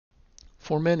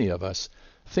For many of us,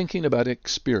 thinking about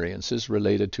experiences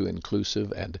related to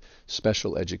inclusive and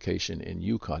special education in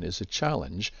Yukon is a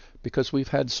challenge because we've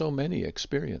had so many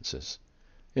experiences.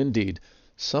 Indeed,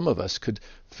 some of us could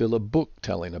fill a book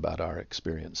telling about our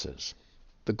experiences.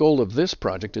 The goal of this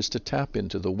project is to tap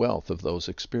into the wealth of those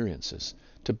experiences,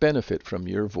 to benefit from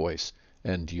your voice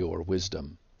and your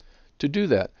wisdom. To do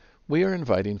that, we are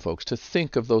inviting folks to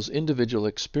think of those individual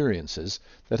experiences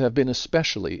that have been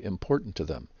especially important to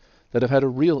them, that have had a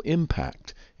real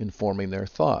impact in forming their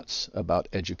thoughts about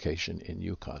education in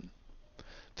Yukon.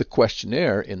 The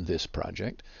questionnaire in this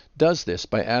project does this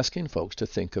by asking folks to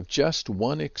think of just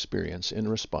one experience in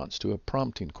response to a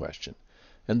prompting question,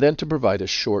 and then to provide a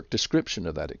short description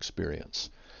of that experience,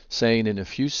 saying in a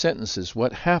few sentences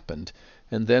what happened,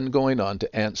 and then going on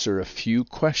to answer a few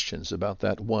questions about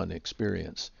that one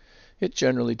experience. It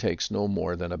generally takes no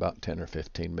more than about 10 or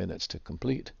 15 minutes to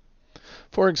complete.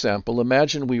 For example,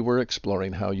 imagine we were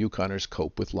exploring how Yukoners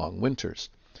cope with long winters.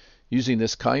 Using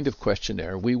this kind of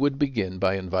questionnaire, we would begin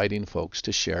by inviting folks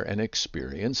to share an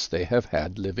experience they have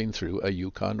had living through a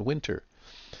Yukon winter.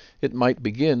 It might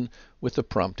begin with a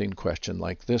prompting question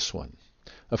like this one.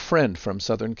 A friend from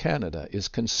southern Canada is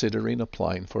considering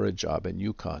applying for a job in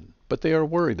Yukon, but they are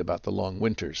worried about the long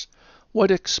winters.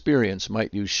 What experience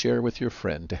might you share with your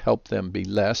friend to help them be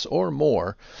less or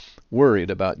more worried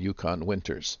about Yukon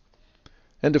winters?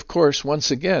 And of course, once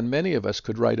again, many of us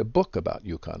could write a book about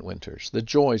Yukon winters, the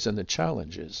joys and the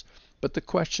challenges. But the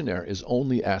questionnaire is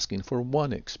only asking for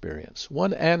one experience,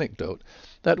 one anecdote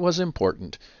that was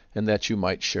important and that you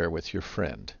might share with your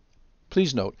friend.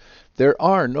 Please note, there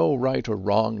are no right or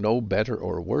wrong, no better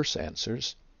or worse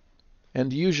answers,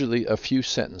 and usually a few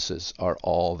sentences are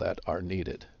all that are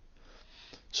needed.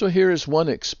 So here is one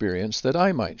experience that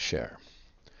I might share.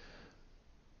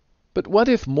 But what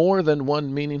if more than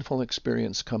one meaningful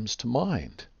experience comes to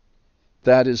mind?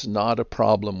 That is not a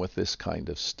problem with this kind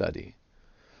of study.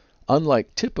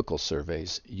 Unlike typical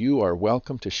surveys, you are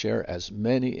welcome to share as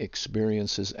many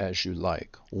experiences as you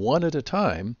like, one at a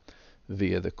time,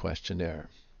 via the questionnaire.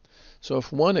 So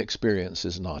if one experience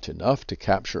is not enough to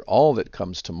capture all that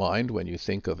comes to mind when you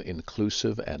think of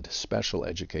inclusive and special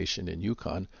education in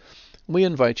Yukon, we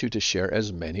invite you to share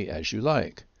as many as you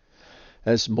like.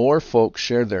 As more folks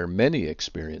share their many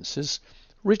experiences,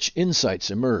 rich insights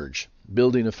emerge,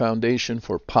 building a foundation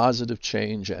for positive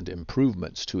change and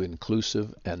improvements to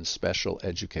inclusive and special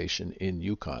education in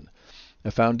Yukon, a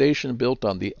foundation built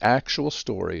on the actual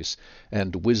stories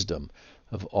and wisdom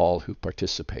of all who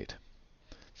participate.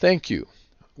 Thank you.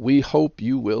 We hope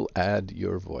you will add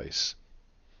your voice.